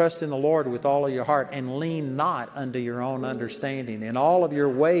 trust in the Lord with all of your heart and lean not unto your own understanding. In all of your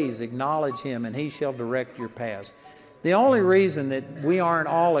ways acknowledge Him, and He shall direct your paths. The only reason that we aren't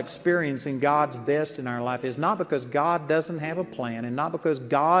all experiencing God's best in our life is not because God doesn't have a plan and not because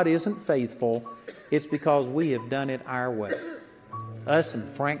God isn't faithful. It's because we have done it our way. Us and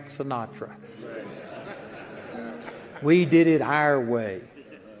Frank Sinatra. We did it our way.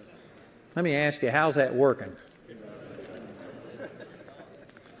 Let me ask you, how's that working?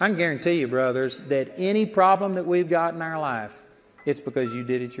 I can guarantee you, brothers, that any problem that we've got in our life, it's because you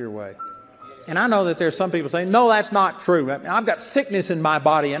did it your way. And I know that there's some people saying, no, that's not true. I've got sickness in my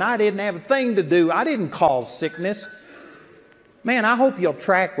body and I didn't have a thing to do. I didn't cause sickness. Man, I hope you'll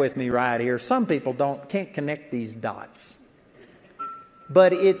track with me right here. Some people can't connect these dots.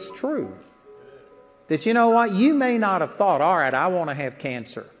 But it's true that, you know what, you may not have thought, all right, I want to have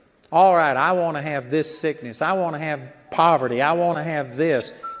cancer. All right, I want to have this sickness. I want to have poverty. I want to have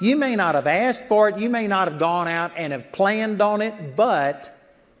this. You may not have asked for it. You may not have gone out and have planned on it, but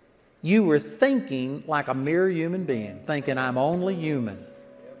you were thinking like a mere human being, thinking I'm only human,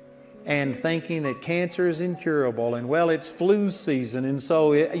 and thinking that cancer is incurable, and well, it's flu season, and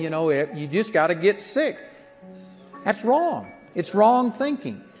so, you just got to get sick. That's wrong. It's wrong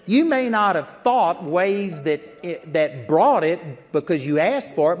thinking. You may not have thought ways that brought it because you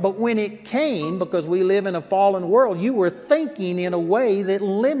asked for it, but when it came, because we live in a fallen world, you were thinking in a way that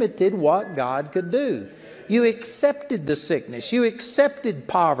limited what God could do. You accepted the sickness. You accepted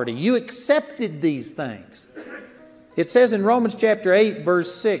poverty. You accepted these things. It says in Romans chapter 8,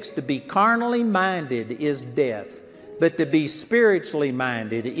 verse 6, to be carnally minded is death, but to be spiritually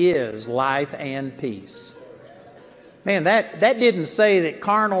minded is life and peace. Man, that didn't say that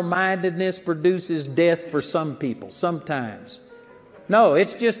carnal mindedness produces death for some people, sometimes. No,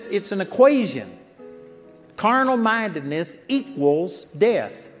 it's an equation. Carnal mindedness equals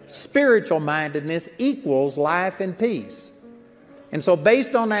death. Spiritual mindedness equals life and peace. And so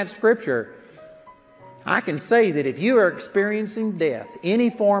based on that scripture, I can say that if you are experiencing death, any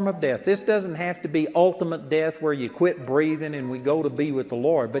form of death, this doesn't have to be ultimate death where you quit breathing and we go to be with the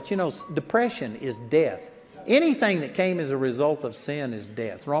Lord. But depression is death. Anything that came as a result of sin is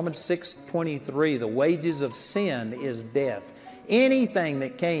death. Romans 6:23, the wages of sin is death. Anything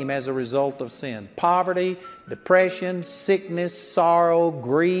that came as a result of sin, poverty, depression, sickness, sorrow,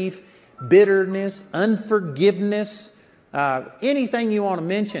 grief, bitterness, unforgiveness, anything you want to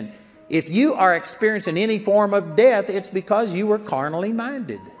mention, if you are experiencing any form of death, it's because you were carnally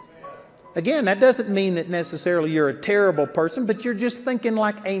minded. Again, that doesn't mean that necessarily you're a terrible person, but you're just thinking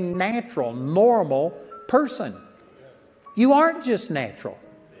like a natural, normal person. You aren't just natural.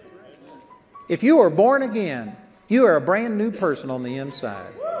 If you are born again, you are a brand new person on the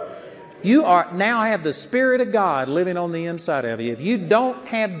inside. You now have the Spirit of God living on the inside of you. If you don't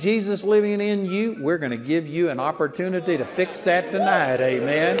have Jesus living in you, we're going to give you an opportunity to fix that tonight.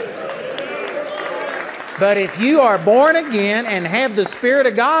 Amen. But if you are born again and have the Spirit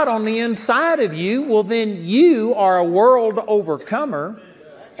of God on the inside of you, well, then you are a world overcomer.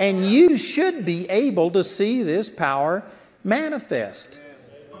 And you should be able to see this power manifest.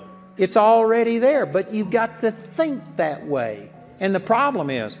 It's already there, but you've got to think that way. And the problem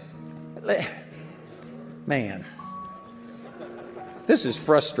is, man, this is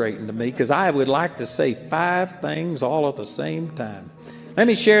frustrating to me because I would like to say 5 things all at the same time. Let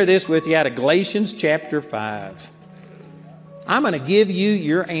me share this with you out of Galatians chapter 5. I'm going to give you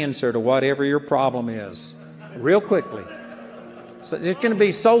your answer to whatever your problem is real quickly. So it's going to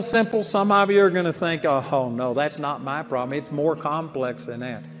be so simple, some of you are going to think, oh no, that's not my problem. It's more complex than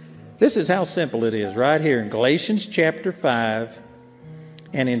that. This is how simple it is right here in Galatians chapter 5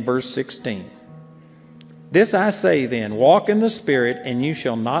 and in verse 16. This I say then, walk in the Spirit, and you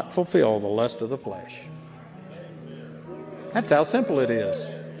shall not fulfill the lust of the flesh. That's how simple it is.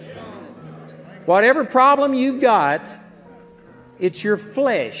 Whatever problem you've got, it's your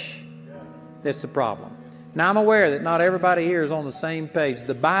flesh that's the problem. Now, I'm aware that not everybody here is on the same page.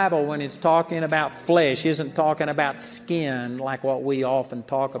 The Bible, when it's talking about flesh, isn't talking about skin like what we often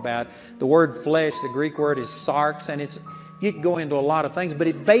talk about. The word flesh, the Greek word is sarx, and you can go into a lot of things, but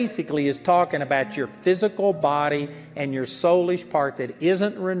it basically is talking about your physical body and your soulish part that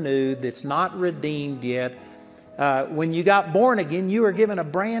isn't renewed, that's not redeemed yet. When you got born again, you were given a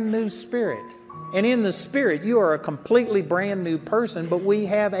brand new spirit. And in the Spirit, you are a completely brand new person, but we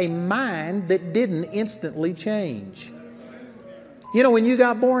have a mind that didn't instantly change. You know, when you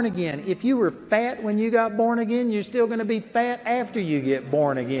got born again, if you were fat when you got born again, you're still going to be fat after you get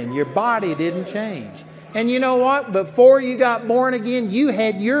born again. Your body didn't change. And you know what? Before you got born again, you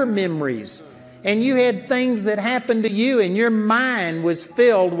had your memories. And you had things that happened to you, and your mind was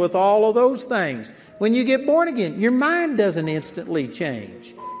filled with all of those things. When you get born again, your mind doesn't instantly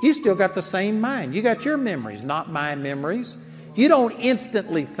change. You still got the same mind. You got your memories, not my memories. You don't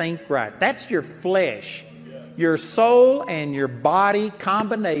instantly think right. That's your flesh, your soul and your body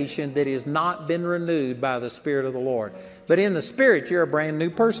combination that has not been renewed by the Spirit of the Lord. But in the Spirit, you're a brand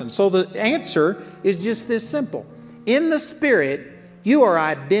new person. So the answer is just this simple. In the Spirit, you are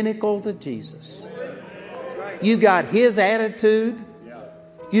identical to Jesus. You got His attitude.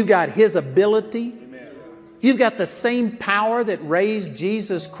 You got His ability. You've got the same power that raised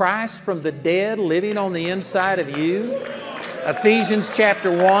Jesus Christ from the dead living on the inside of you. Ephesians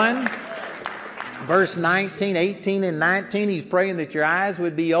chapter 1, verse 19, 18 and 19, he's praying that your eyes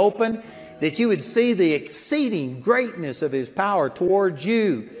would be open, that you would see the exceeding greatness of His power towards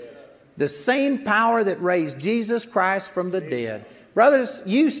you. The same power that raised Jesus Christ from the dead. Brothers,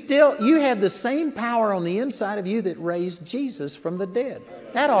 you have the same power on the inside of you that raised Jesus from the dead.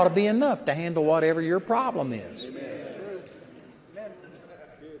 That ought to be enough to handle whatever your problem is.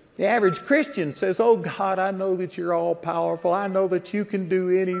 The average Christian says, oh God, I know that you're all powerful. I know that you can do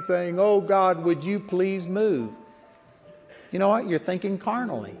anything. Oh God, would you please move? You know what? You're thinking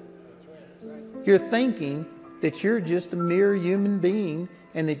carnally. You're thinking that you're just a mere human being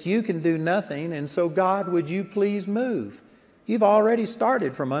and that you can do nothing. And so God, would you please move? You've already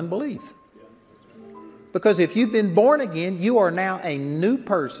started from unbelief. Because if you've been born again, you are now a new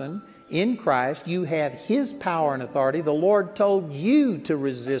person in Christ. You have His power and authority. The Lord told you to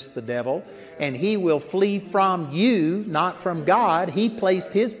resist the devil, and he will flee from you, not from God. He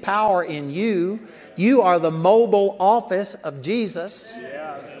placed His power in you. You are the mobile office of Jesus.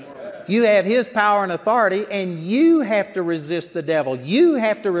 You have His power and authority, and you have to resist the devil. You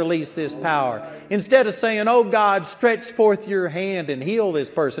have to release this power. Instead of saying, oh God, stretch forth your hand and heal this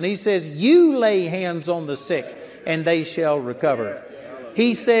person, He says, you lay hands on the sick and they shall recover.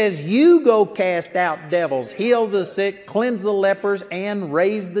 He says, you go cast out devils, heal the sick, cleanse the lepers, and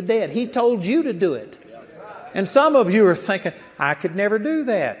raise the dead. He told you to do it. And some of you are thinking, I could never do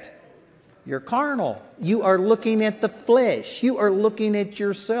that. You're carnal. You are looking at the flesh. You are looking at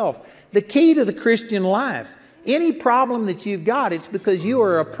yourself. The key to the Christian life, any problem that you've got, it's because you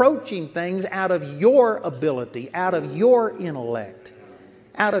are approaching things out of your ability, out of your intellect,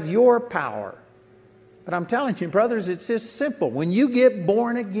 out of your power. But I'm telling you, brothers, it's just simple. When you get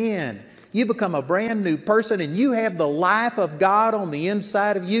born again, you become a brand new person and you have the life of God on the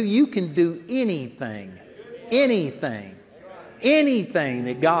inside of you. You can do anything, anything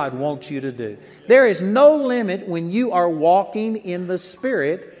that God wants you to do. There is no limit when you are walking in the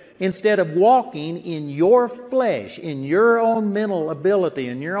Spirit instead of walking in your flesh, in your own mental ability,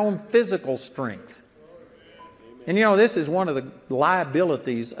 in your own physical strength. And you know, this is one of the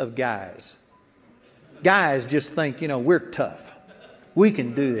liabilities of guys. Guys just think, you know, we're tough. We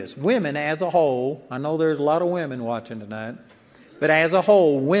can do this. Women as a whole, I know there's a lot of women watching tonight, but as a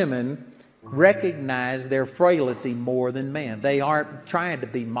whole, women recognize their frailty more than men. They aren't trying to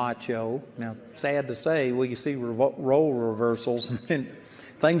be macho. Now, sad to say, well, you see role reversals and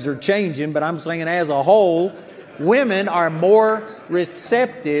things are changing, but I'm saying as a whole, women are more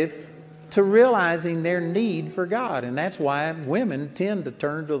receptive to realizing their need for God. And that's why women tend to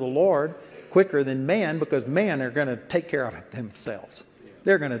turn to the Lord quicker than men, because men are going to take care of it themselves.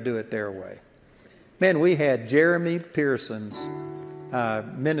 They're going to do it their way. Man, we had Jeremy Pearson's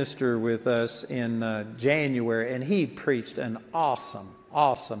minister with us in January, and he preached an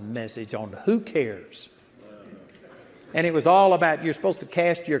awesome message on who cares. And it was all about you're supposed to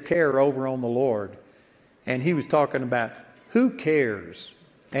cast your care over on the Lord. And he was talking about who cares.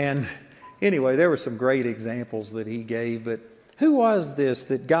 And anyway, there were some great examples that he gave, but who was this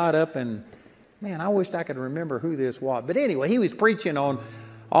that got up and, man, I wished I could remember who this was. But anyway, he was preaching on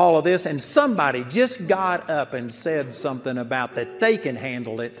all of this, and somebody just got up and said something about that they can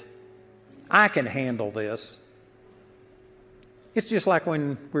handle it. I can handle this. It's just like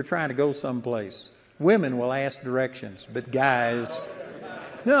when we're trying to go someplace. Women will ask directions, but guys,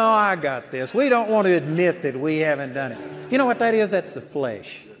 no, I got this. We don't want to admit that we haven't done it. You know what that is? That's the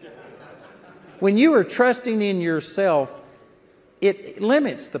flesh. When you are trusting in yourself, it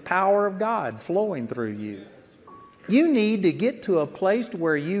limits the power of God flowing through you. You need to get to a place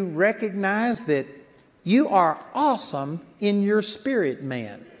where you recognize that you are awesome in your spirit,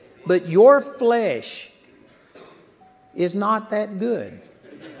 man, but your flesh is not that good.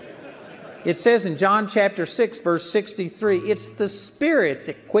 It says in John chapter 6, verse 63, it's the Spirit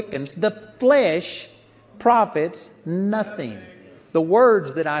that quickens, the flesh profits nothing. The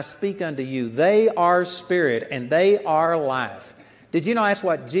words that I speak unto you, they are spirit and they are life. Did you know that's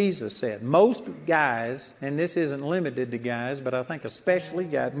what Jesus said? Most guys, and this isn't limited to guys, but I think especially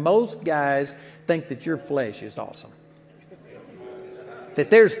guys, most guys think that your flesh is awesome.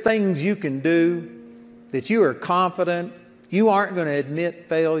 That there's things you can do, that you are confident, you aren't going to admit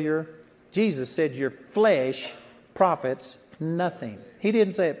failure. Jesus said your flesh profits nothing. He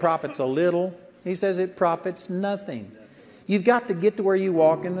didn't say it profits a little. He says it profits nothing. You've got to get to where you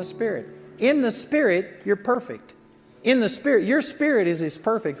walk in the Spirit. In the Spirit, you're perfect. In the Spirit, your spirit is as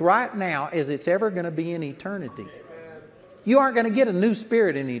perfect right now as it's ever going to be in eternity. You aren't going to get a new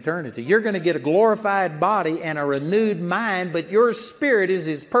spirit in eternity. You're going to get a glorified body and a renewed mind, but your spirit is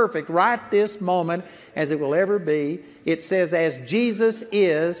as perfect right this moment as it will ever be. It says, as Jesus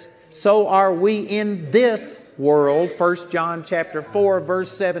is, so are we in this world. 1 John chapter 4,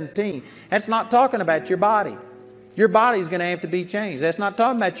 verse 17. That's not talking about your body. Your body's going to have to be changed. That's not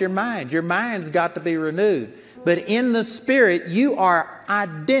talking about your mind. Your mind's got to be renewed. But in the spirit, you are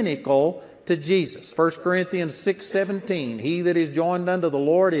identical to Jesus. 1 Corinthians 6:17. He that is joined unto the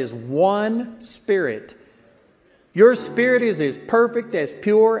Lord is one spirit. Your spirit is as perfect, as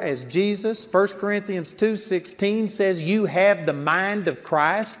pure as Jesus. 1 Corinthians 2:16 says you have the mind of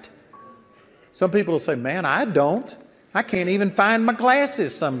Christ. Some people will say, man, I don't. I can't even find my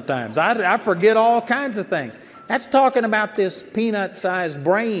glasses sometimes. I forget all kinds of things. That's talking about this peanut-sized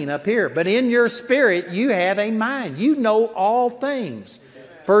brain up here. But in your spirit, you have a mind. You know all things.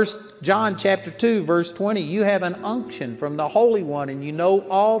 1 John chapter 2, verse 20, you have an unction from the Holy One and you know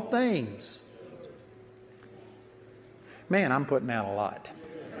all things. Man, I'm putting out a lot.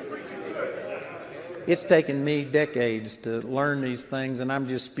 It's taken me decades to learn these things, and I'm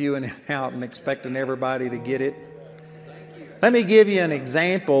just spewing it out and expecting everybody to get it. Let me give you an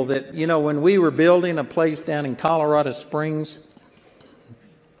example that, when we were building a place down in Colorado Springs,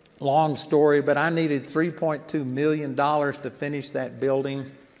 long story, but I needed $3.2 million to finish that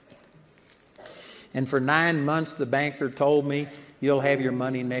building. And for 9 months, the banker told me, you'll have your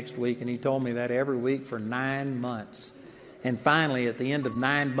money next week. And he told me that every week for 9 months. And finally, at the end of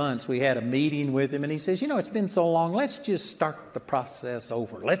 9 months, we had a meeting with him. And he says, it's been so long, let's just start the process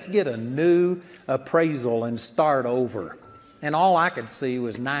over. Let's get a new appraisal and start over. And all I could see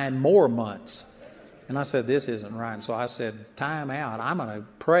was 9 more months. And I said, this isn't right. And so I said, time out. I'm going to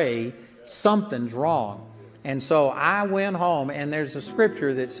pray. Something's wrong. And so I went home, and there's a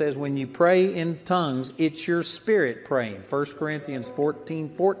scripture that says when you pray in tongues, it's your spirit praying. 1 Corinthians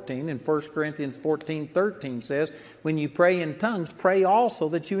 14:14 and 1 Corinthians 14:13 says, when you pray in tongues, pray also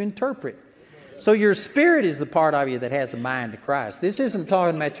that you interpret. So your spirit is the part of you that has the mind of Christ. This isn't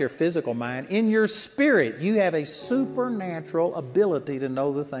talking about your physical mind. In your spirit, you have a supernatural ability to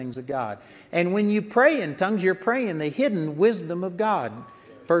know the things of God. And when you pray in tongues, you're praying the hidden wisdom of God.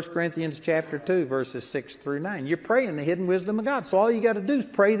 1 Corinthians chapter 2, verses 6 through 9. You're praying the hidden wisdom of God. So all you got to do is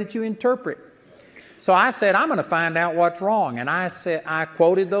pray that you interpret. So I said, I'm going to find out what's wrong. And I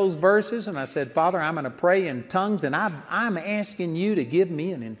quoted those verses, and I said, Father, I'm going to pray in tongues, and I'm asking you to give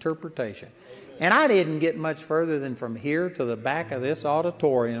me an interpretation. And I didn't get much further than from here to the back of this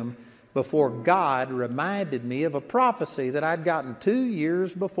auditorium before God reminded me of a prophecy that I'd gotten 2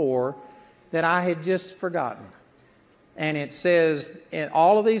 years before that I had just forgotten. And it says, in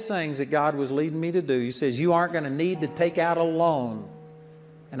all of these things that God was leading me to do, He says, you aren't going to need to take out a loan.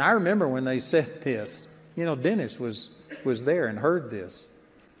 And I remember when they said this, Dennis was there and heard this.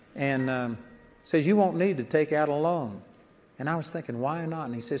 And says, you won't need to take out a loan. And I was thinking, why not?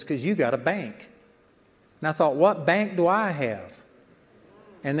 And he says, because you got a bank. And I thought, what bank do I have?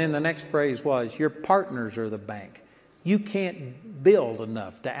 And then the next phrase was, your partners are the bank. You can't build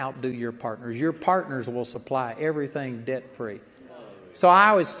enough to outdo your partners. Your partners will supply everything debt-free. So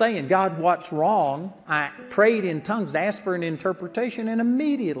I was saying, God, what's wrong? I prayed in tongues to ask for an interpretation, and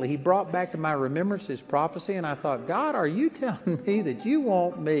immediately He brought back to my remembrance His prophecy. And I thought, God, are you telling me that you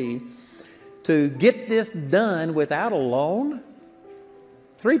want me to get this done without a loan?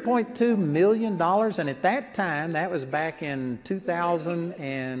 $3.2 million. And at that time, that was back in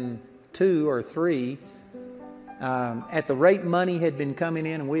 2002 or 3, at the rate money had been coming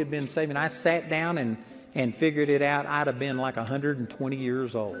in and we had been saving, I sat down and figured it out. I'd have been like 120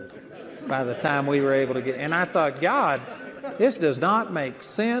 years old by the time we were able to get. And I thought, God, this does not make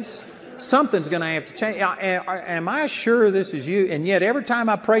sense. Something's going to have to change. Am I sure this is you? And yet every time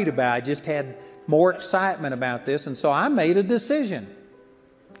I prayed about it, I just had more excitement about this. And so I made a decision.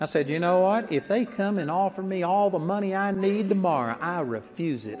 I said, you know what? If they come and offer me all the money I need tomorrow, I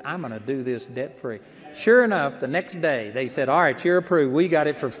refuse it. I'm going to do this debt-free. Sure enough, the next day, they said, all right, you're approved. We got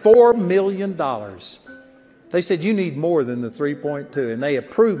it for $4 million. They said, you need more than the 3.2. And they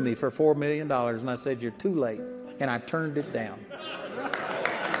approved me for $4 million. And I said, you're too late. And I turned it down.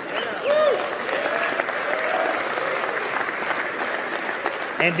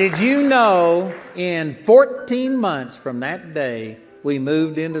 And did you know, in 14 months from that day, we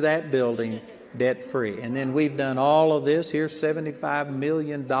moved into that building debt-free. And then we've done all of this. Here's $75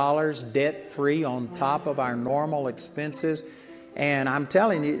 million debt-free on top of our normal expenses. And I'm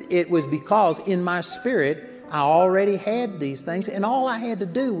telling you, it was because in my spirit, I already had these things. And all I had to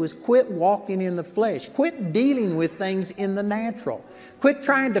do was quit walking in the flesh. Quit dealing with things in the natural. Quit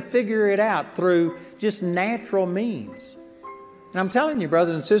trying to figure it out through just natural means. And I'm telling you,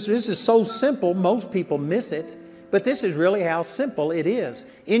 brothers and sisters, this is so simple, most people miss it. But this is really how simple it is.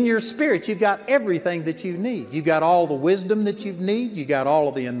 In your spirit, you've got everything that you need. You've got all the wisdom that you need. You've got all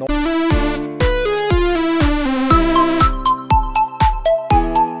of the anointing.